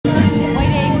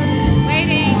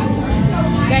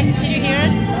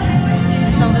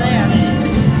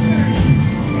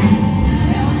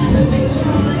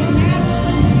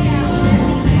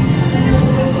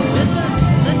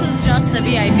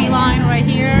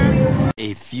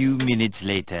A few minutes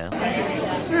later.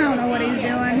 I don't know what he's doing.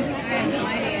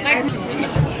 I have no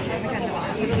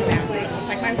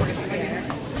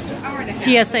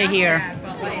idea. TSA here.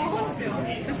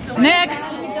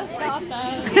 Next.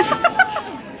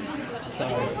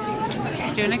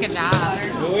 He's doing a good job.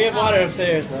 Well, we have water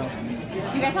upstairs, so.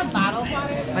 Do you guys have bottled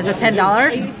water? Was it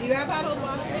 $10? Do you have bottled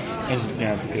water?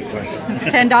 Yeah, that's a good question.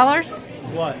 It's $10?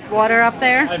 What? Water up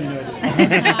there? I have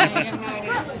no idea.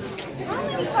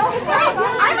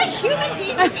 I'm a human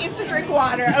being who needs to drink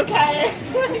water, okay?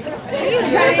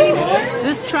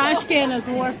 This trash can is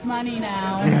worth money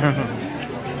now.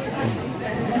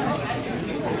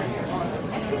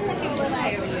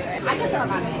 I can throw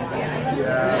my name.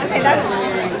 Yeah. Okay, that's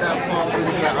That falls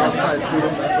into the outside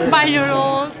food. By your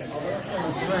rules.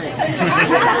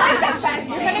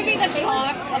 You're gonna be the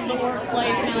talk of the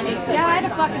workplace now. Just, yeah, I had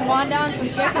to fucking wand down some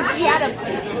chicken. She had a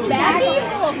baggie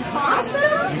full of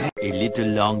pasta. A little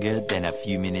longer than a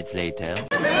few minutes later.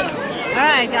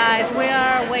 Alright guys, we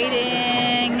are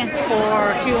waiting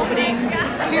for two opening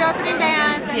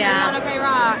bands and then one OK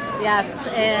Rock. Yes,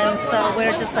 and so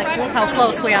we're just like, look how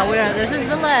close we are. This is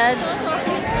the ledge.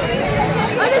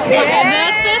 And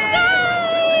this is the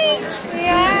stage!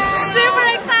 Yeah. Super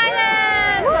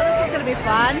excited! So this is gonna be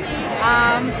fun.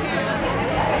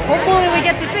 Hopefully we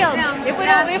get to film. If we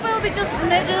don't, if it'll be just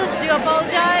smidges, do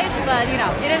apologize, but you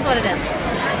know, it is what it is.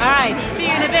 Alright, see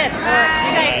you in a bit.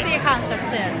 You guys see a concert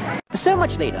soon. So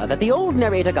much later that the old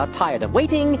narrator got tired of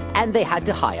waiting and they had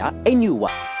to hire a new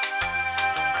one.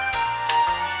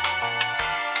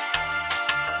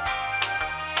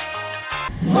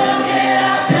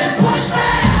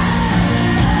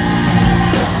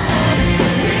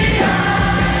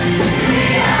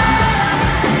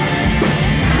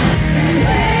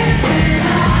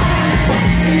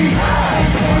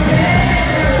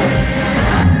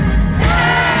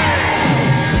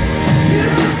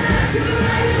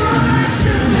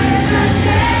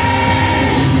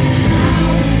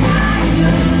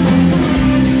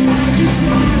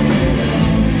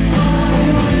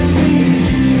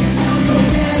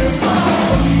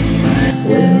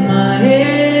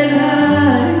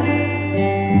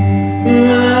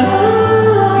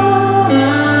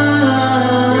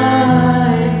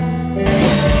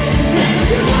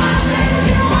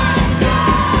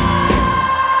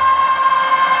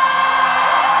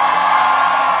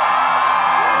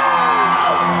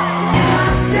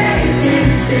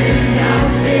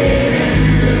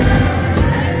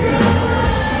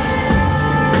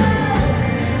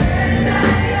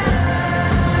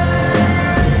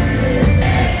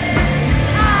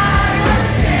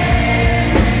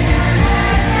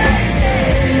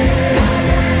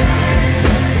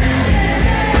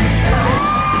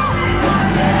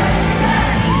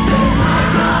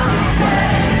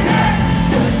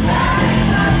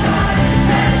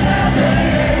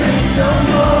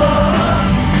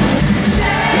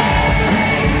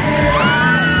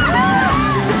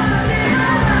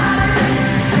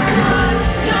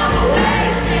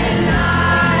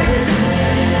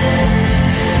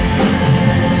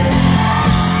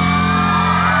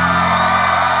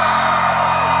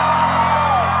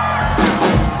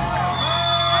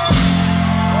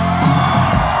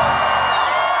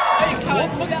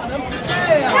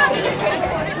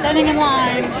 Standing in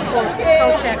line for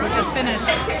code check, we just finished.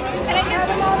 Look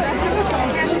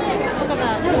at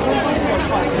that.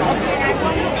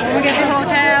 When we get to the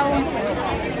hotel,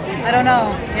 I don't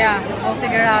know. Yeah, we'll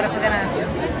figure out if we're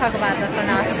gonna talk about this or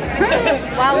not.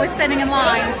 While we're standing in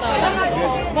line,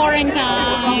 so boring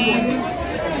time.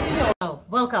 Oh,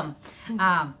 welcome.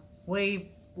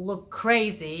 We look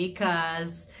crazy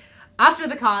because after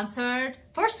the concert,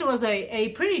 first it was a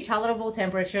pretty tolerable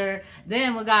temperature.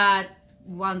 Then we got,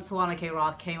 once One OK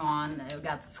Rock came on, it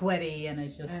got sweaty and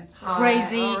it's just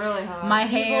crazy. Oh, really hot. My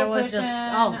hair was just,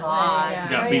 oh god. Yeah.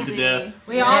 Got beat to death.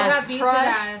 We all got beat to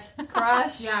death.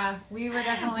 Crushed. Yeah, we were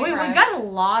definitely We crushed. got a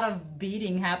lot of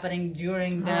beating happening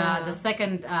during the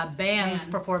second band's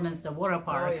performance, the water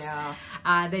parks. Oh,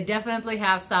 yeah. They definitely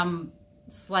have some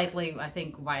slightly, I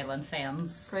think, violent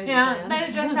fans. Crazy Yeah,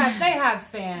 fans. they have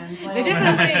fans. Like, They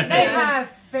definitely they have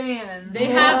fans. They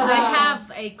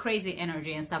have a crazy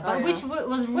energy and stuff, but which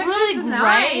was really great.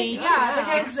 Nice. Yeah,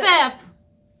 because except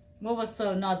what was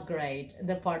so not great,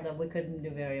 the part that we couldn't do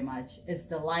very much, is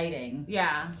the lighting.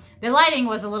 Yeah. The lighting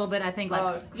was a little bit, I think,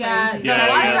 like Yeah, crazy.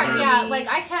 yeah, like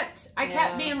I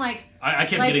kept being like I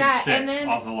kept like getting that, sick and then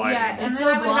off the lighting. yeah, and It's then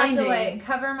so I would have to blinding. like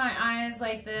cover my eyes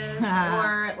like this,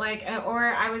 or like,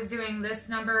 or I was doing this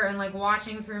number and like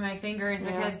watching through my fingers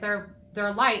because their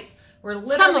lights were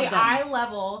literally eye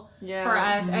level for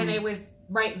us, and it was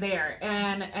right there,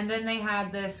 and then they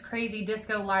had this crazy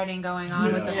disco lighting going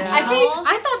on with the I see.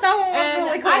 I thought that one was and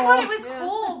really cool. I thought it was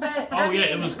cool, but Oh yeah,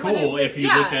 it was cool if you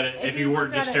looked at it, if you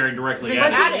weren't just staring directly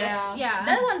at it. Yeah.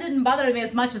 That one didn't bother me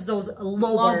as much as those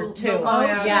lower two.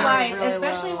 Lights, really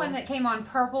especially when it came on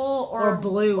purple or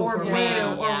blue or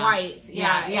white.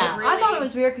 Yeah. Really, I thought it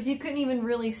was weird because you couldn't even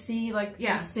really see like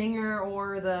the singer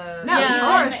or the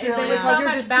chorus. Really, There was so you're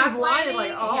much just too blinded.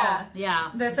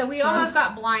 Like, so we almost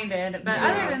got blinded. But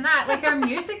other than that, like their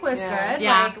music was good.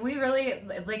 Yeah. Like we really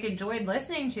like enjoyed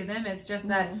listening to them. It's just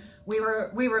that we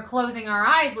were closing our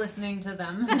eyes listening to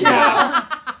them. So.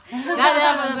 That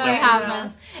definitely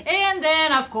happens. And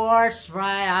then, of course,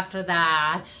 right after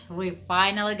that, we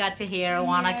finally got to hear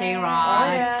Wanna K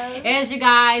Rock. As you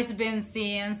guys been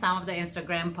seeing some of the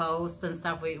Instagram posts and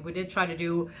stuff, we did try to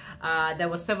do, there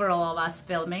were several of us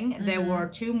filming. There were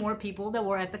 2 more people that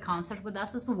were at the concert with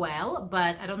us as well,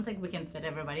 but I don't think we can fit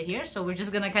everybody here, so we're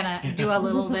just gonna kind of do a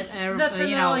little bit, the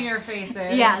familiar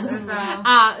faces. Yes.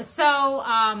 So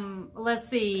let's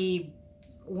see.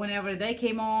 Whenever they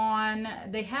came on,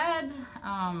 they had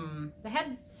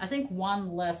I think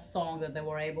one less song that they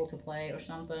were able to play or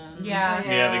something. Yeah,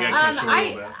 they got cut short a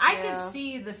little bit. I could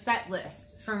see the set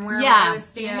list from where I was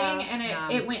standing,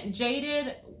 and it went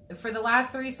Jaded for the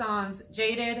last 3 songs: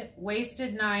 Jaded,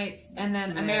 Wasted Nights, and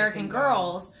then American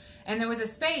Girls. And there was a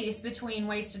space between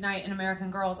Wasted Night and American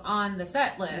Girls on the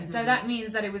set list. So that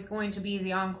means that it was going to be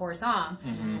the encore song.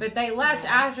 But they left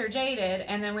after Jaded,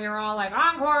 and then we were all like,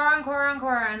 encore, encore,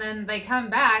 encore. And then they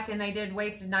come back, and they did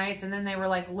Wasted Nights, and then they were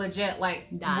like, legit, like,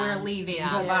 we're leaving,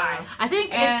 goodbye. I think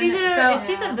it's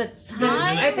either the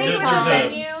time. I think it's the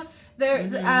venue.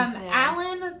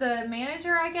 Alan, the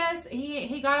manager, I guess,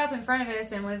 he got up in front of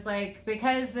us and was like,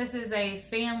 because this is a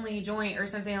family joint or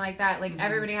something like that, like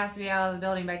everybody has to be out of the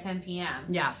building by 10 p.m.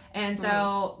 Yeah. And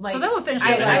so, like, so they were finished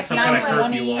I feel like,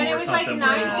 and it was like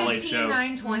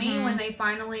 9:15, 9:20 when they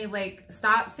finally like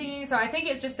stopped singing. So I think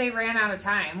it's just they ran out of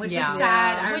time, which is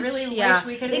sad. I really wish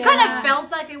we could have. It kind of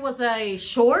felt like it was a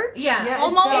short,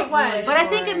 almost. It was, but I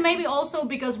think it maybe also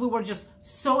because we were just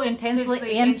so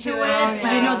intensely into it,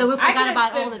 you know, that we forgot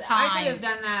about all the time. I could have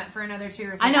done that for another 2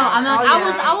 or 3 I know. hours. I'm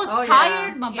like, I was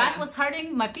tired. My back was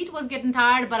hurting. My feet was getting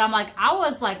tired. But I'm like, I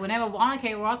was like, whenever Wanna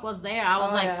K Rock was there, I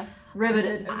was like.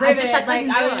 Riveted. I was just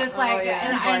like,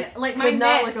 and like my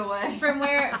neck look away from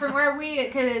where we,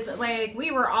 because like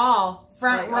we were all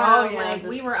front row, like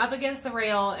we were up against the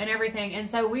rail and everything, and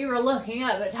so we were looking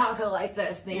up at Taco like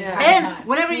this the entire time. And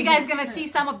whenever you guys gonna see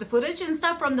some of the footage and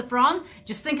stuff from the front,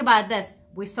 just think about this: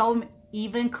 we saw him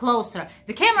even closer.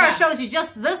 The camera shows you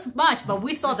just this much, but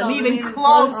we saw them even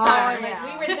closer. Like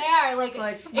we were there, like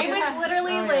it was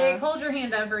literally like hold your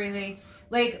hand up, breathing,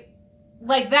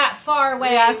 like that far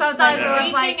away. Yeah, sometimes like, it was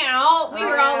reaching like, out. We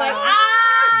were all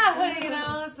like, you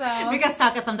know. So because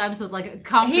Taka sometimes would like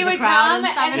come he to would the crowd come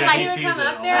and then he would come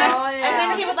up there,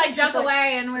 and then he would like jump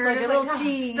away, and we were just like,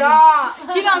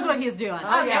 stop. He knows what he's doing.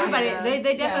 Everybody, yes.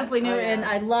 they definitely knew, and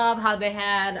I love how they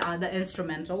had the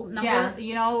instrumental number.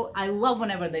 You know, I love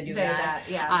whenever they do that.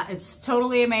 It's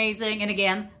totally amazing. And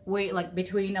again, we like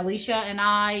between Alicia and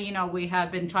I, you know, we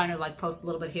have been trying to like post a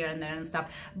little bit here and there and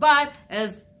stuff. But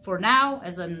as for now,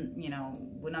 as in, you know,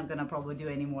 we're not gonna probably do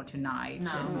any more tonight.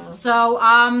 No. So,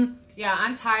 yeah,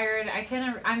 I'm tired.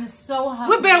 I'm so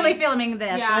hungry. We're barely filming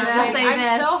this. Yeah, let's just say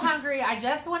I'm this. so hungry. I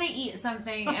just want to eat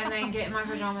something and then get in my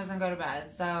pajamas and go to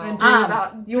bed. So,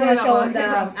 you want to show them the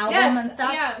album and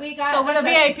stuff? Yeah, we got. So with the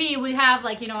VIP, we have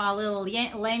like, you know, our little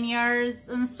lanyards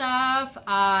and stuff,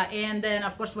 and then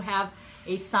of course we have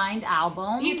a signed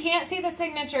album. You can't see the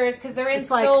signatures because they're in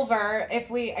silver. If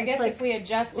we, I guess, like, if we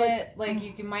adjust it,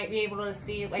 like you might be able to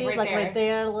see, like right there. Right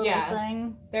there, a little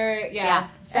thing. There,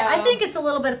 So I think it's a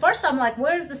little bit. First, I'm like,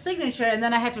 "Where's the signature?" And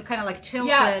then I had to kind of like tilt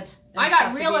it. I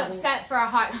got real upset for a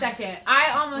hot second.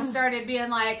 I almost started being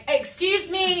like,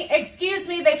 excuse me,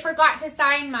 they forgot to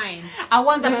sign mine. I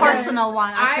want the personal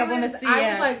one. I want to see it.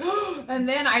 I was like, and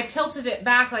then I tilted it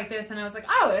back like this, and I was like,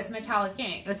 oh, it's metallic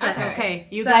ink. It's like, okay,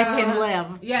 you guys can live.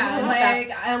 Yeah,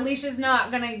 like, Alicia's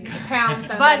not going to pound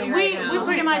somebody But we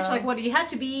pretty much, like, what, you had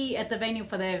to be at the venue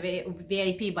for the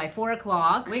VIP by 4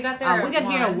 o'clock. We got there we got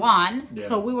here at 1,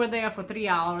 so we were there for 3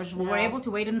 hours. We were able to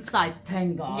wait inside,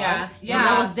 thank God. Yeah. And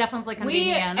that was definitely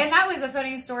convenient. And that was a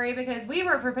funny story because we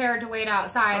were prepared to wait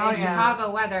outside in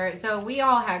Chicago weather. So we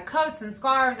all had coats and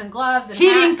scarves and gloves and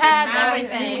heating hats pads,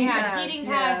 and everything. We had heating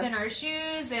pads in our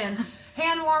shoes and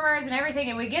hand warmers and everything.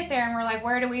 And we get there and we're like,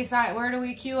 where do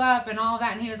we queue up and all of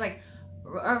that? And he was like,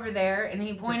 over there, and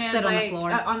he pointed like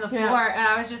on the floor, and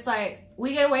I was just like,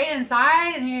 we gotta wait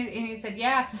inside, and he said,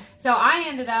 yeah. So I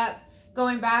ended up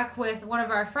going back with one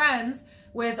of our friends.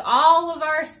 with all of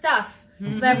our stuff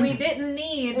that we didn't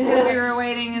need because we were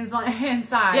waiting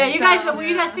inside. Yeah, you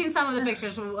guys seen some of the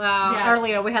pictures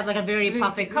earlier. We had like a very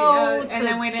puffy coat, and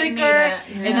then we didn't thicker,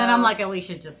 need it. And then I'm like,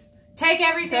 Alicia, just take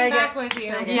everything back with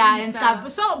you. And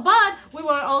stuff. So, but we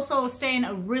were also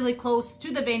staying really close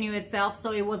to the venue itself,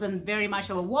 so it wasn't very much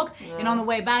of a walk. And on the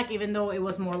way back, even though it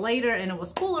was more later and it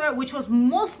was cooler, which was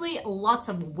mostly lots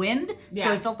of wind,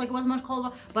 so it felt like it was much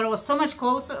colder, but it was so much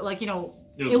closer, like, you know,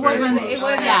 it wasn't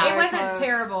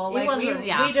terrible. Like,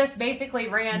 we just basically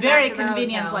ran very back to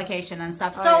convenient the location and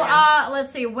stuff. So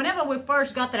let's see, whenever we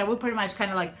first got there, we pretty much kind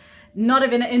of like not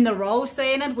even in the row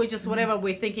saying it, we just whatever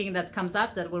we're thinking that comes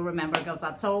up that we remember goes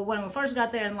up. So when we first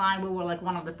got there in line, we were like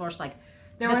one of the first, like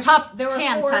top 10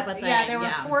 type of thing. Yeah, there were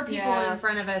 4 people in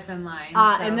front of us in line.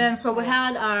 And then so we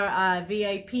had our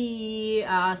VIP,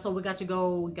 so we got to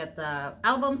go get the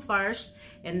albums first,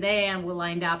 and then we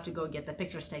lined up to go get the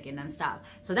pictures taken and stuff.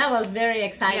 So that was very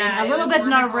exciting, a little bit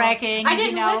nerve-wracking. I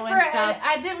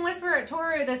didn't whisper at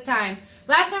Toru this time.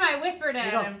 Last time I whispered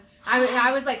at him,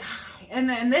 I was like, and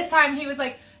then this time he was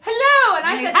like, hello, and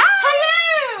I said,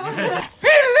 hello!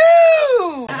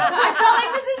 Hello! I felt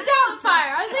like Mrs.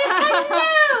 Doubtfire. I was like, hello!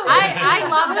 I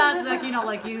love that, like, you know,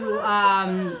 like you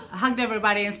hugged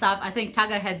everybody and stuff. I think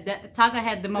Taga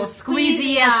had the most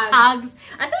squeeziest hugs.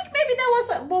 I think maybe that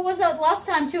was what was that last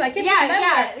time too. I can't remember.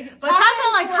 Yeah. But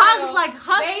Taga like hugs they like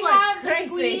have crazy.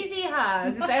 The squeezy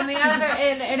hugs, and the other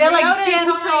and they're Ryota like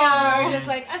gentle. And Tomoyo are just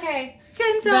like okay.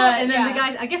 Gentle, and then the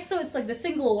guys, I guess so it's like the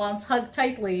single ones hug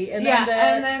tightly, and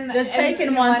then the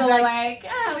taken ones are like,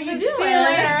 how you doing? See you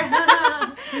later.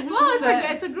 Well,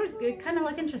 it's a good, kind of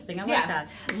like interesting. I like that.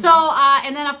 So,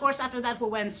 and then of course after that we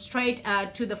went straight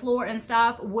to the floor and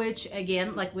stuff, which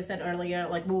again, like we said earlier,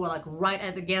 like we were like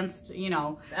right against, you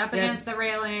know, up against the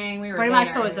railing. We were pretty much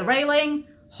so it's a railing,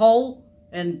 hole,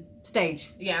 and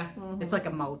stage. Yeah, it's like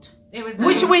a moat. It was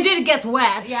which we did get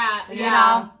wet. Yeah, you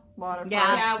know. Water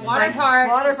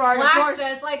parks splashed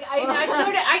us. Like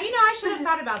I should have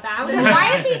thought about that. I was like,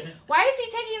 why is he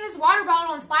taking this water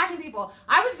bottle and splashing people?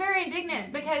 I was very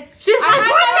indignant because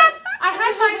I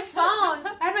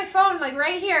had my phone like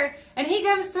right here, and he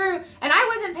comes through, and I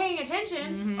wasn't paying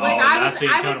attention. Like I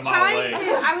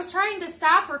was trying to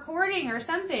stop recording or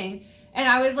something. And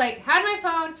I was like, had my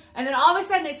phone, and then all of a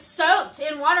sudden it's soaked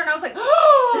in water, and I was like,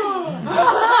 oh!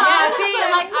 Yeah, see,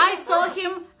 like I saw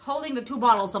him holding the 2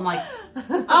 bottles. I'm like,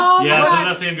 oh yeah, my so God.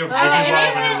 that's him going And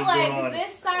it went like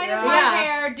this side of my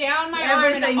hair, down my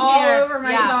arm, and all over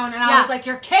my phone. And I was like,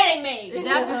 you're kidding me.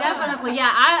 Definitely,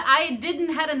 yeah. I didn't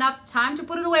had enough time to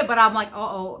put it away, but I'm like,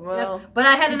 but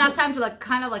I had enough time to like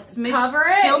kind of like smidge cover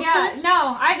it. tilt it.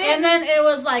 No, I didn't. And then it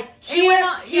was like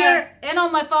here, and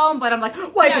on my phone, but I'm like,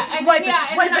 wipe it. And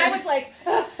then I was like,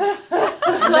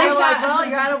 and they were like, well,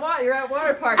 you're at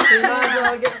water park, so you might as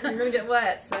well you're gonna get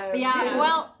wet. So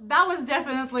well, that was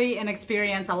definitely an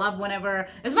experience. I love whenever,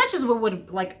 as much as we would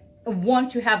like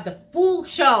want to have the full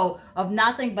show of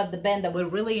nothing but the band that we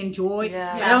really enjoy.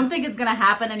 I don't think it's gonna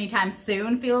happen anytime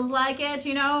soon. Feels like it,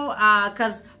 you know,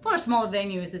 because for small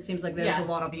venues, it seems like there's a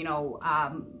lot of, you know,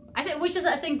 I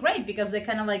think great because they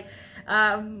kind of like.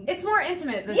 It's more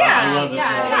intimate this time. I love this I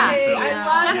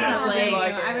love this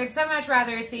I would so much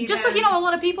rather see just like, you know, a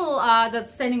lot of people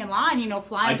that's standing in line, you know,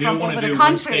 flying from over the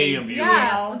country.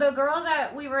 Yeah, the girl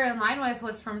that we were in line with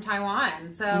was from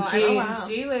Taiwan, so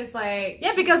she was like,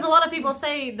 because a lot of people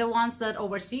say the ones that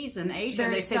overseas in Asia,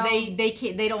 they say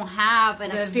they don't have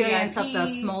an experience of the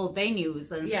small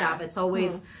venues and stuff. It's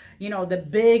always you know, the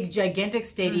big gigantic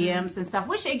stadiums and stuff,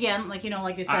 which again, like, you know,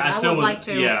 like you said, I would like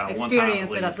to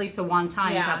experience it at least a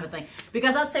one-time type of thing.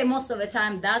 Because I'd say most of the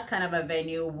time that kind of a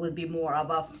venue would be more of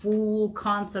a full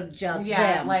concert just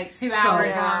them. Like 2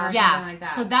 hours long or something like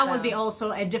that. So that would be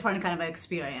also a different kind of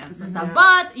experience and stuff.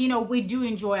 But, you know, we do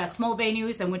enjoy our small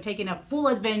venues and we're taking a full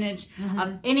advantage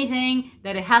of anything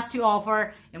that it has to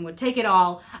offer and we'll take it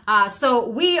all. So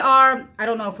we are, I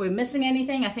don't know if we're missing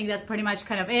anything. I think that's pretty much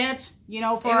kind of it. You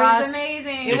know, for us. It was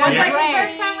amazing. It was like the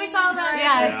first time we saw them.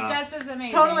 Yeah, it's just as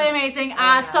amazing. Totally amazing.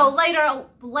 So later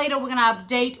we're going to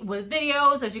update with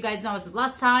videos. As you guys know, as the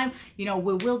last time, you know,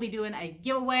 we will be doing a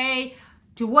giveaway.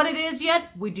 To what it is yet,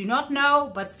 we do not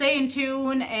know, but stay in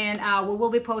tune and we will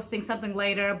be posting something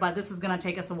later, but this is going to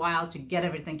take us a while to get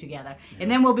everything together. And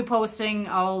then we'll be posting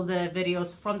all the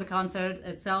videos from the concert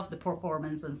itself, the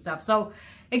performance and stuff. So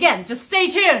again, just stay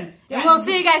tuned and we'll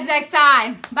see you guys next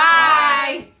time.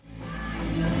 Bye.